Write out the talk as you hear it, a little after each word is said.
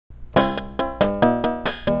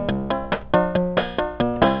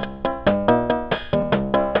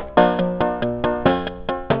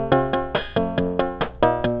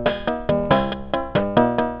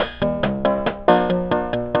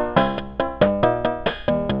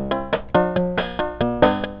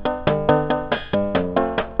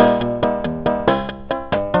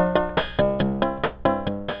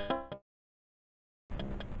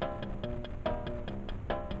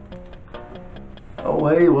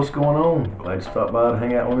what's going on? Glad you stopped by to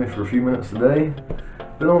hang out with me for a few minutes today.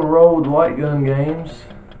 Been on the roll with the light gun games,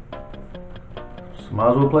 so might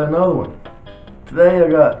as well play another one. Today I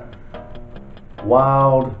got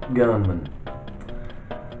Wild Gunman.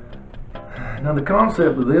 Now the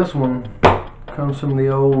concept of this one comes from the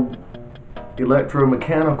old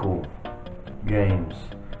electromechanical games.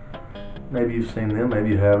 Maybe you've seen them, maybe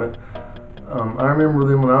you haven't. I remember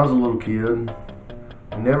them when I was a little kid.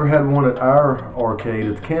 We never had one at our arcade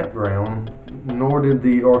at the campground, nor did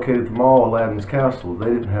the arcade at the mall, Aladdin's Castle. They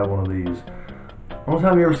didn't have one of these. The only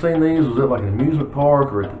time you ever seen these was at like an amusement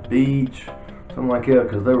park or at the beach, something like that,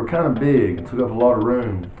 because they were kind of big and took up a lot of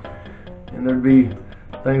room. And there'd be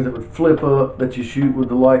things that would flip up that you shoot with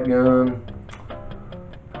the light gun.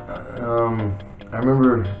 I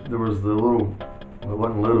remember there was the little, well, it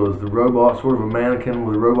wasn't little, it was the robot, sort of a mannequin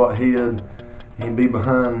with a robot head. He'd be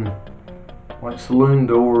behind like saloon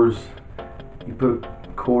doors. You put a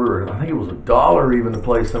quarter, I think it was $1 even to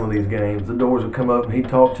play some of these games. The doors would come up and he'd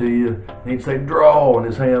talk to you and he'd say draw, and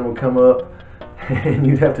his hand would come up and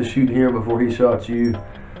you'd have to shoot him before he shot you.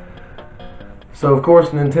 So of course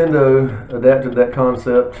Nintendo adapted that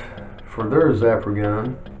concept for their Zapper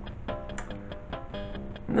gun.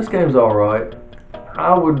 And this game's alright.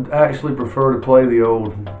 I would actually prefer to play the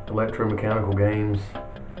old electromechanical games.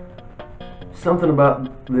 Something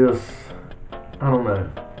about this, I don't know.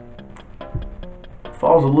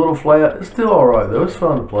 Falls a little flat. It's still alright though, it's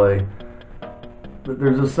fun to play. But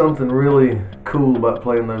there's just something really cool about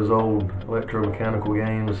playing those old electromechanical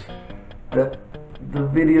games that the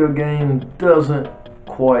video game doesn't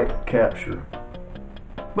quite capture.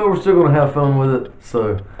 But we're still going to have fun with it,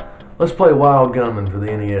 so let's play Wild Gunman for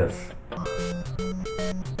the NES.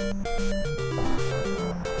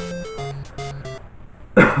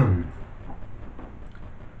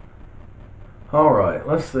 Alright,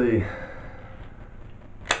 let's see.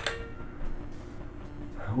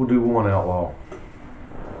 We'll do one outlaw.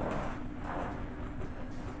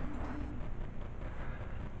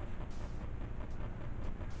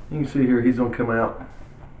 You can see here he's going to come out,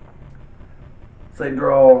 say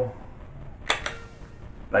draw,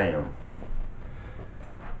 bam.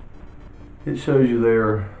 It shows you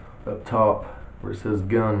there up top where it says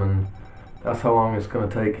gunman. That's how long it's going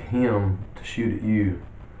to take him to shoot at you.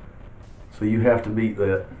 So you have to beat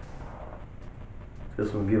that.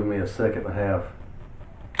 This one's giving me a 1.5 seconds.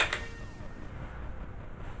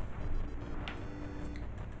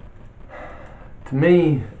 To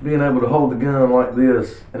me, being able to hold the gun like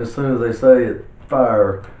this, and as soon as they say it,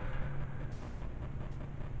 fire,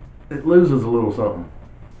 it loses a little something.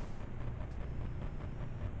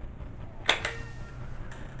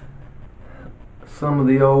 Some of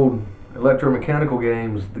the old electromechanical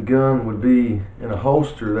games, the gun would be in a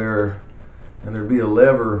holster there, and there'd be a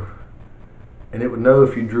lever, and it would know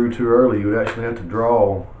if you drew too early. You would actually have to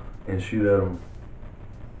draw and shoot at them.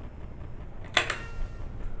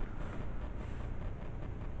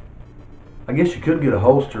 I guess you could get a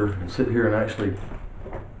holster and sit here and actually,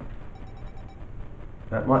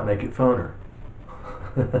 that might make it funner.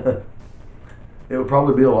 It would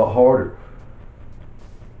probably be a lot harder.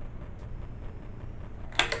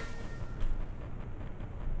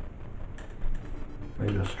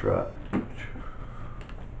 Maybe a strap.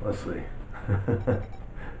 Let's see.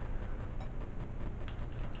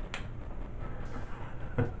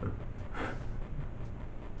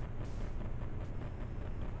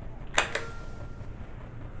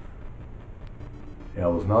 Yeah,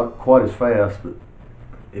 it was not quite as fast, but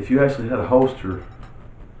if you actually had a holster,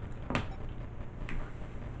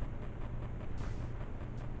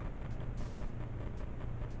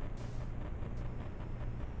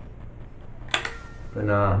 but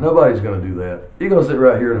nah, nobody's going to do that. You're going to sit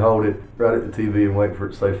right here and hold it right at the TV and wait for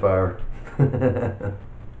it to say fire.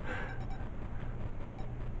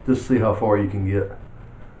 Just see how far you can get.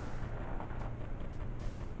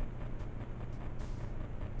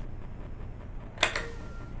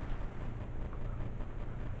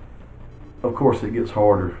 Of course it gets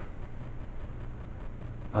harder.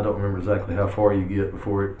 I don't remember exactly how far you get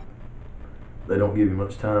before they don't give you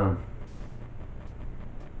much time.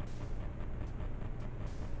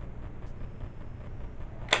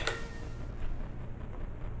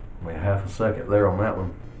 Only 1/2 second there on that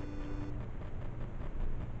one.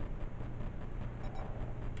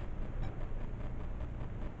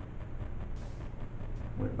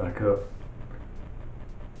 Went back up.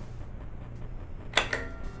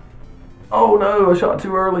 Oh no, I shot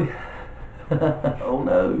too early. Oh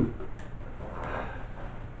no.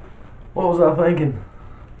 What was I thinking?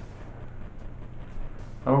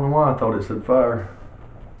 I don't know why I thought it said fire.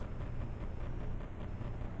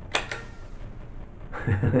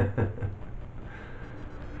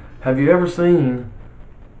 Have you ever seen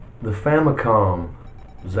the Famicom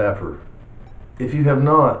zapper? If you have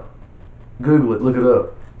not, Google it, look it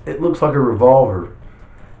up. It looks like a revolver.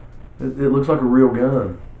 It looks like a real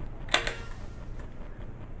gun.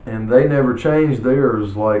 And they never changed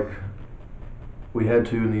theirs like we had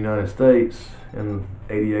to in the United States in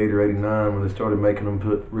 '88 or '89 when they started making them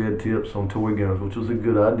put red tips on toy guns, which was a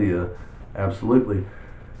good idea, absolutely.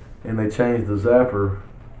 And they changed the zapper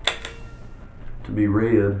to be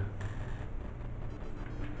red.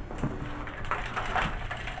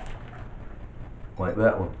 Like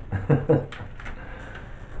that one.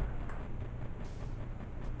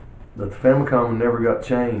 But the Famicom never got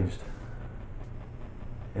changed.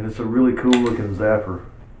 And it's a really cool looking zapper.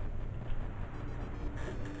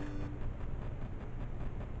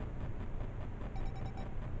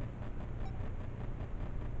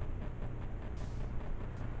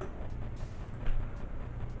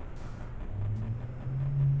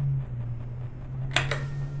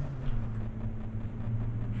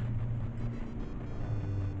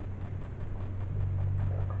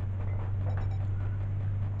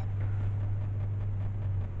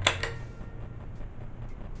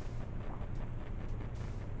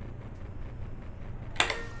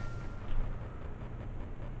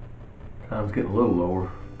 Time's getting a little lower,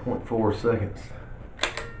 0.4 seconds.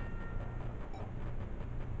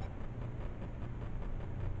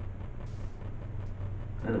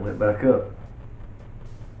 And it went back up.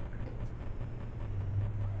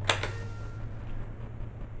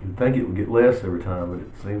 You'd think it would get less every time, but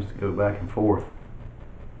it seems to go back and forth.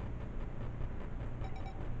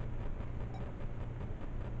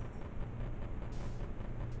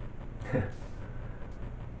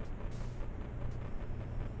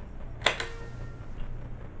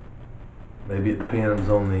 Maybe it depends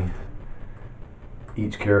on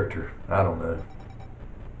each character. I don't know.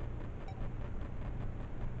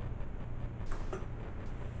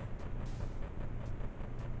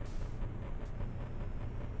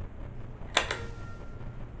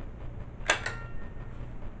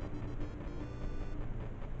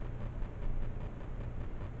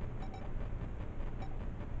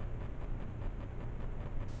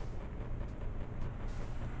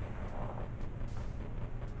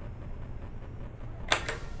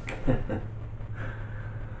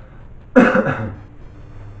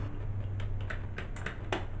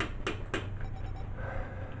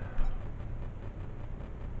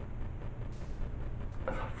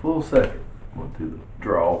 Full second. Went through the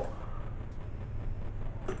draw.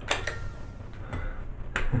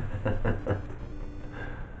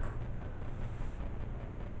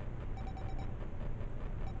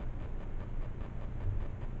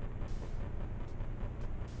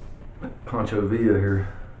 Pancho Villa here.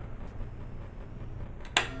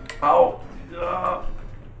 Oh, I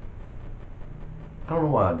don't know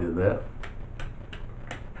why I did that.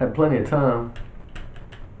 Had plenty of time.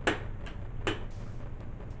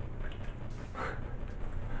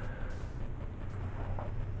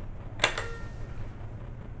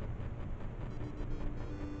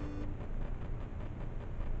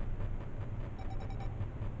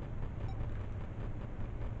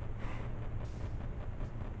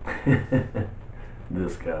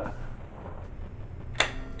 This guy.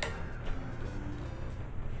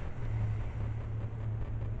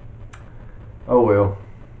 Oh well.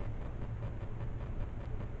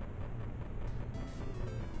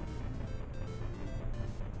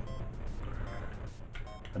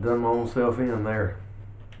 I done my own self in there.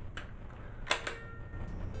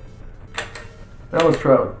 Now let's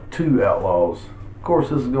try with 2 outlaws. Of course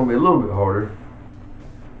this is going to be a little bit harder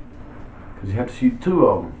because you have to shoot 2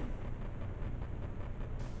 of them.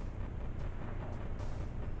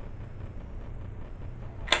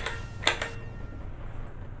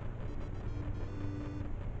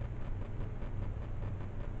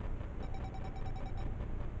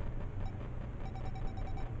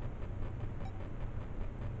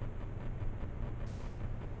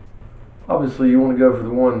 Obviously you want to go for the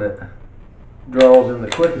one that draws in the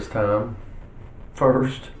quickest time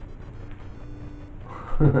first.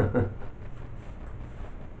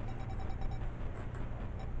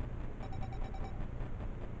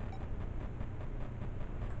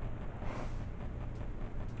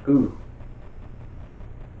 Ooh.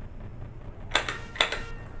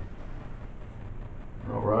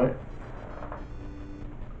 All right.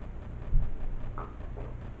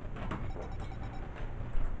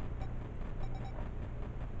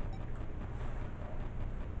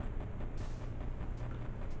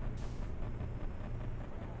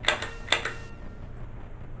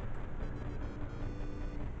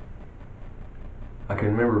 I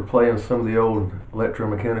can remember playing some of the old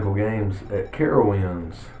electromechanical games at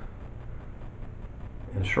Carowinds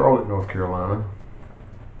in Charlotte, North Carolina.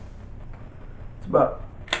 It's about...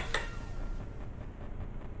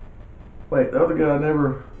 Wait, the other guy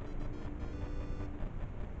never...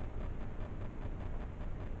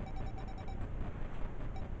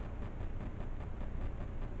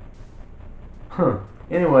 Huh.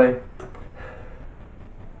 Anyway,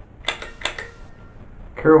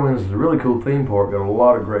 Carowinds is a really cool theme park. Got a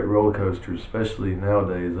lot of great roller coasters, especially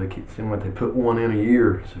nowadays. They seem like they put one in a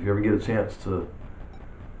year. So if you ever get a chance to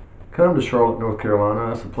come to Charlotte, North Carolina,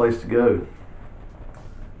 that's the place to go.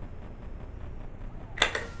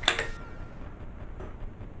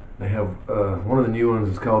 They have one of the new ones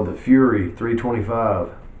is called the Fury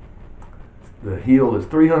 325. The hill is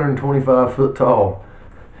 325 foot tall,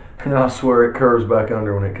 and I swear it curves back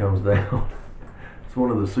under when it comes down. It's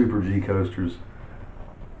one of the Super G coasters.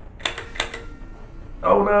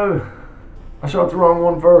 Oh no! I shot the wrong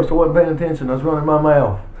one first. I wasn't paying attention. I was running my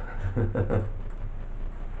mouth.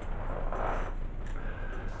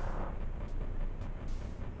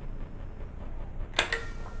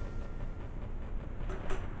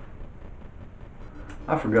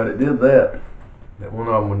 I forgot it did that. That one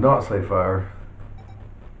of them would not say fire.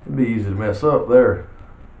 It'd be easy to mess up there.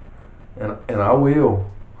 And I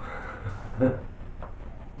will. Well,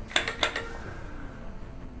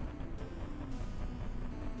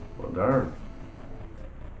 darn.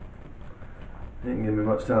 Didn't give me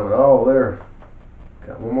much time at all there.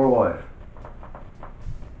 Got one more life.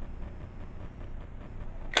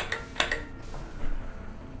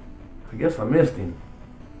 I guess I missed him.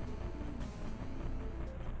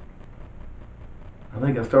 I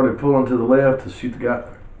think I started pulling to the left to shoot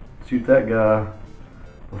that guy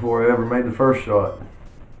before I ever made the first shot,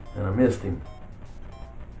 and I missed him.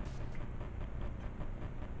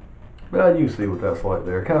 Well, you can see what that's like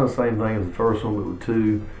there. Kind of the same thing as the first one, but with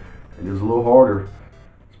two. It is a little harder,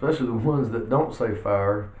 especially the ones that don't say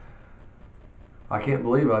fire. I can't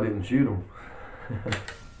believe I didn't shoot them.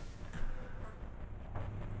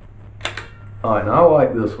 Alright, now I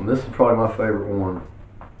like this one. This is probably my favorite one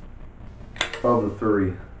of the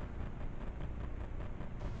three.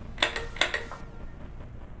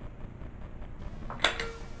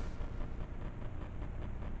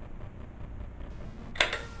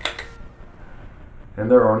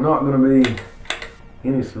 And there are not going to be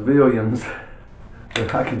any civilians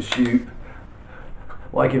that I can shoot,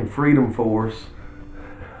 like in Freedom Force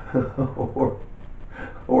or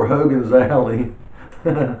Hogan's Alley,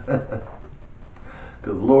 because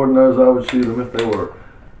Lord knows I would shoot them if they were.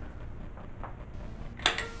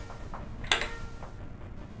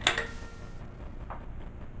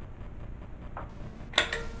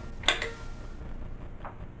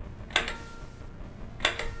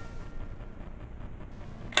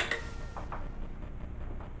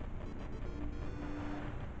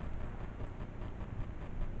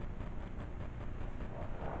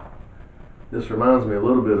 This reminds me a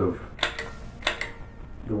little bit of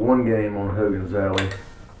the one game on Hogan's Alley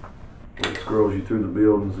where it scrolls you through the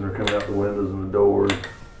buildings and they're coming out the windows and the doors.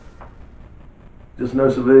 Just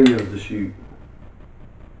no civilians to shoot.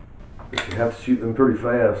 But you have to shoot them pretty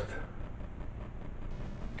fast.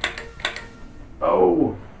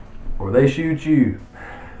 Oh! Or they shoot you.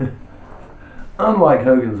 Unlike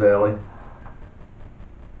Hogan's Alley,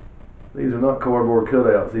 these are not cardboard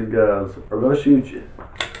cutouts. These guys are going to shoot you.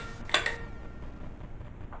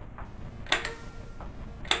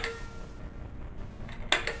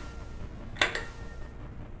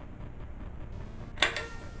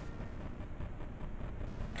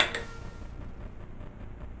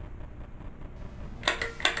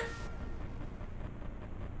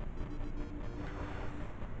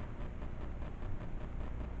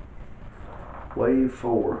 Wave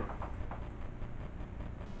 4.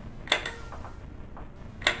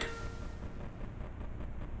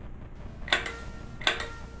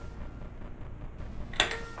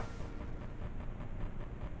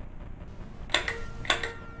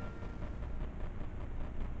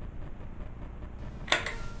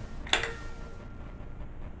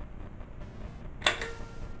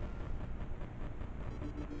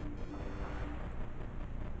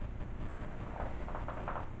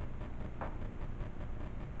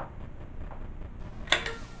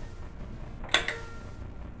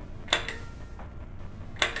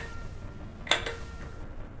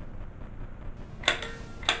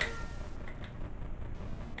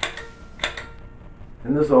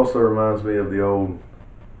 And this also reminds me of the old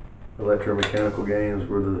electromechanical games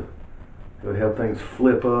where they would have things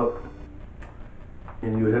flip up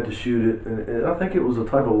and you would have to shoot it. And I think it was a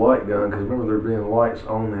type of light gun, because remember there being lights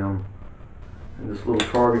on them. And just little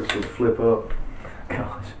targets would flip up.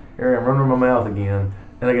 here I am running my mouth again,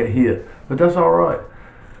 and I get hit. But that's all right.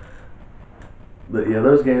 But yeah,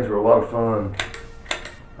 those games were a lot of fun.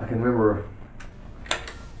 I can remember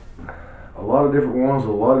a lot of different ones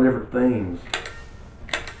with a lot of different themes.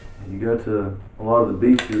 You go to a lot of the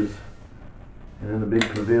beaches, and in the big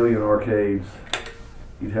pavilion arcades,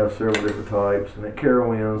 you'd have several different types. And at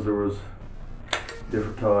Carowinds, there was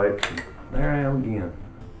different types. And there I am again,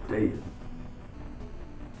 dead.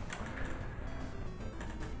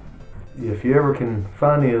 If you ever can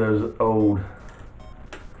find any of those old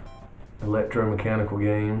electromechanical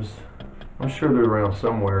games, I'm sure they're around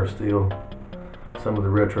somewhere still. Some of the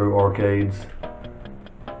retro arcades.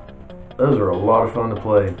 Those are a lot of fun to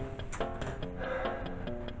play.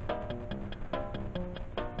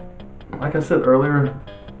 Like I said earlier,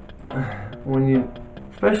 when you,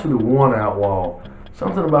 especially the One Outlaw,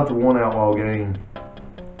 something about the One Outlaw game,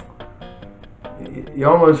 you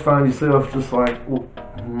almost find yourself just like,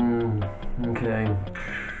 okay,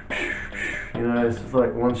 you know, it's just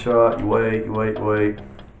like one shot, you wait, you wait, you wait.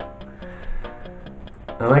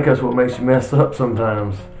 I think that's what makes you mess up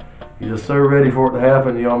sometimes. You're just so ready for it to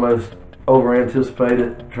happen, you almost over anticipate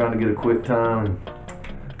it, trying to get a quick time.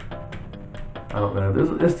 I don't know,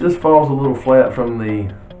 this just falls a little flat from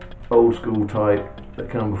the old school type that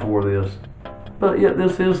come before this. But yet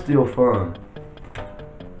this is still fun.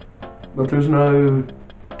 But there's no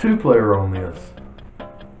two-player on this.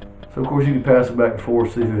 So of course you can pass it back and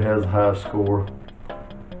forth, see who has the highest score.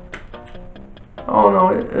 Oh no,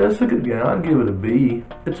 it's a good game. I'd give it a B.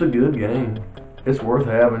 It's a good game. It's worth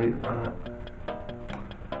having.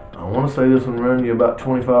 I want to say this one run you about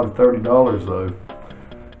 $25 to $30 though.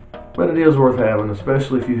 But it is worth having,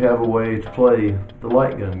 especially if you have a way to play the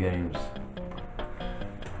light gun games.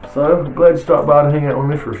 So, I'm glad you stopped by to hang out with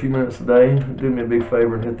me for a few minutes today. Do me a big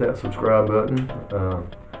favor and hit that subscribe button.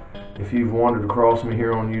 If you've wandered across me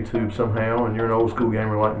here on YouTube somehow and you're an old school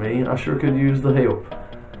gamer like me, I sure could use the help.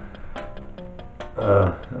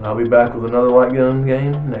 And I'll be back with another light gun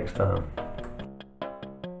game next time.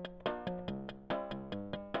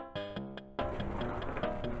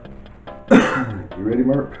 You ready,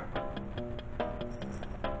 Murph?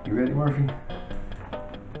 You ready, Murphy?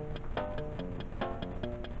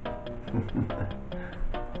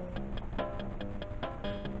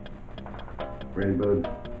 Ready,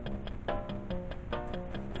 bud?